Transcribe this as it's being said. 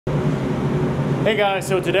Hey guys,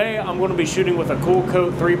 so today I'm going to be shooting with a Kool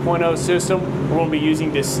Koat 3.0 system. We're going to be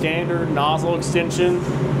using this standard nozzle extension,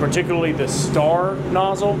 particularly the star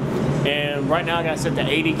nozzle. And right now I got it set to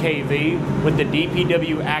 80 kV with the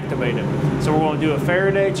DPW activated. So we're going to do a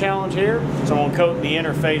Faraday challenge here. So I'm going to coat the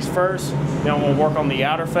inner face first, then I'm going to work on the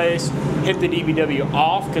outer face, hit the DPW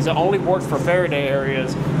off because it only works for Faraday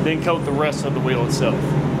areas, then coat the rest of the wheel itself.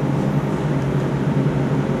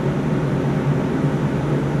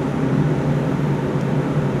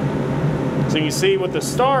 So you can see with the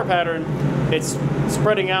star pattern, it's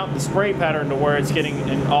spreading out the spray pattern to where it's getting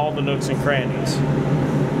in all the nooks and crannies.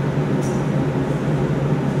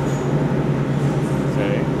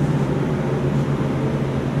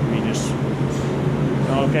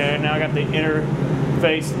 Okay, now I got the inner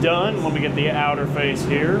face done. Let me get the outer face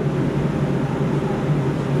here.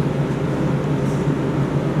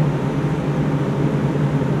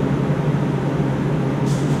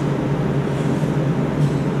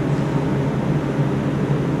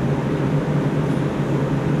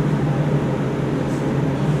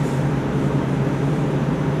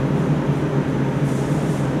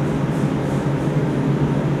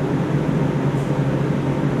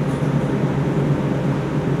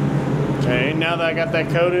 Okay, now that I got that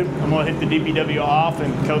coated, I'm going to hit the DPW off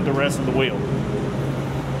and coat the rest of the wheel.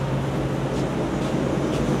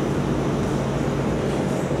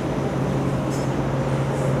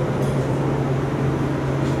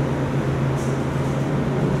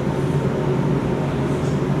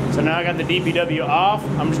 So now I got the DPW off,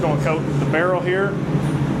 I'm just going to coat the barrel here.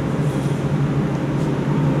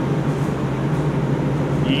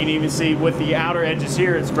 You can even see with the outer edges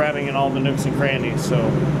here, it's grabbing in all the nooks and crannies. So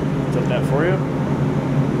flip that for you.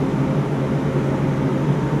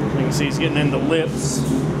 You can see it's getting in the lips,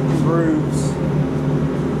 grooves.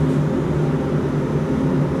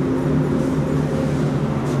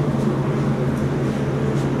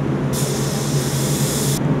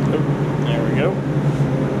 Oh, there we go.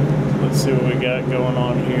 Let's see what we got going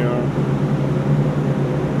on here.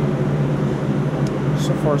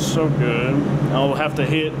 So far, so good. I'll have to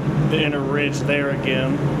hit the inner ridge there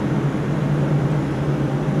again.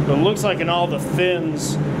 But it looks like in all the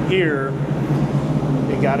fins here,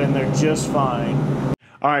 it got in there just fine.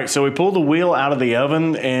 All right, so we pulled the wheel out of the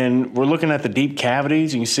oven and we're looking at the deep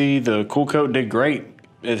cavities. You can see the Kool Koat did great.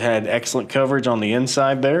 It had excellent coverage on the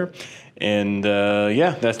inside there. And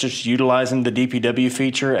yeah, that's just utilizing the DPW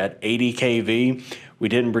feature at 80 kV. We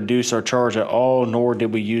didn't reduce our charge at all, nor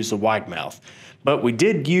did we use the wide mouth. But we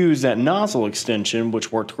did use that nozzle extension,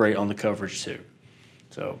 which worked great on the coverage too.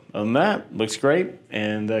 So other than that, looks great,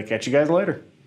 and catch you guys later.